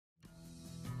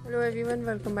Hello everyone,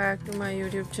 welcome back to my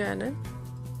YouTube channel.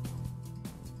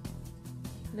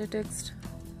 Latest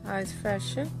Eyes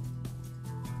Fashion.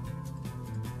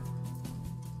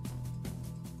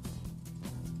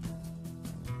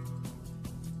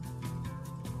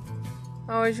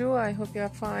 How are you? I hope you are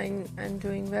fine and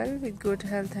doing well with good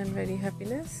health and very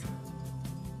happiness.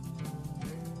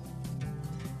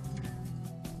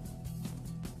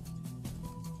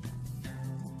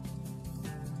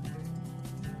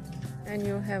 And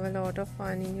you have a lot of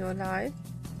fun in your life.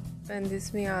 And this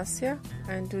is me Asya,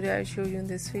 and today I show you in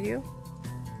this video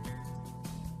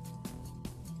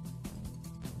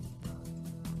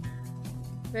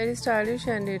very stylish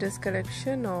and latest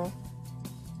collection of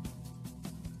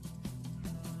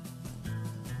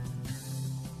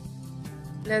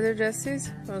leather dresses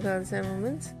for girls and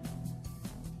women.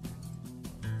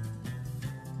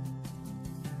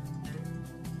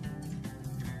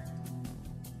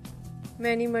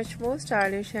 Many much more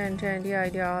stylish and trendy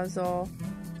ideas of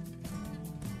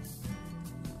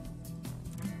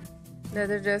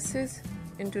leather dresses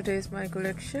in today's my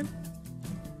collection.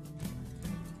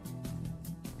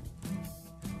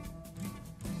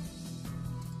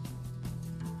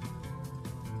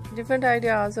 Different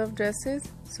ideas of dresses,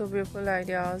 so beautiful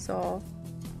ideas of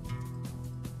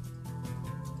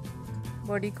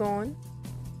bodycon,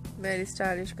 very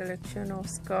stylish collection of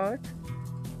skirt.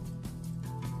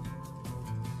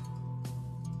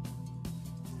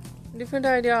 Different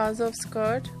ideas of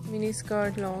skirt, mini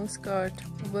skirt, long skirt,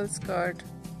 bubble skirt.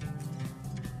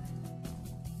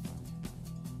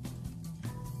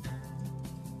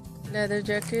 Leather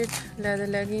jacket, leather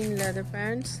legging, leather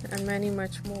pants, and many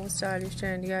much more stylish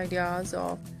trendy ideas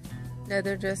of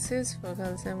leather dresses for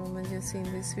girls and women you see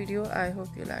in this video. I hope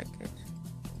you like it.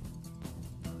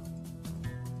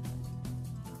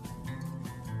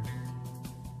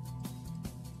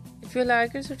 If you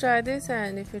like it, so try this,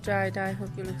 and if you try it, I hope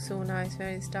you look so nice,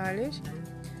 very stylish,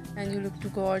 and you look too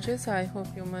gorgeous. I hope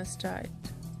you must try it.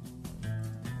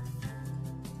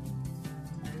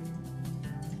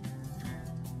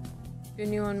 If you're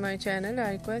new on my channel,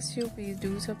 I request you please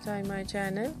do subscribe my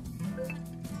channel.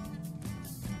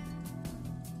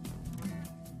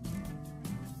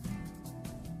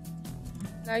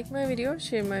 Like my video,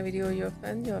 share my video with your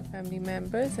friends, your family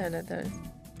members and others.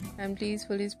 And please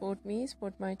fully support me,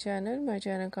 support my channel. My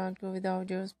channel can't go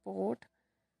without your support,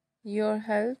 your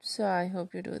help, so I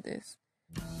hope you do this.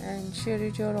 And share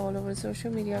it your all over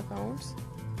social media accounts.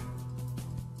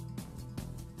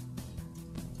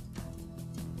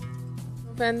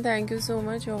 And thank you so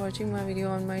much for watching my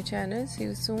video on my channel. See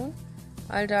you soon.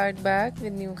 I'll dive back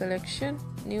with new collection,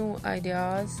 new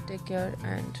ideas. Take care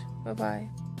and bye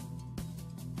bye.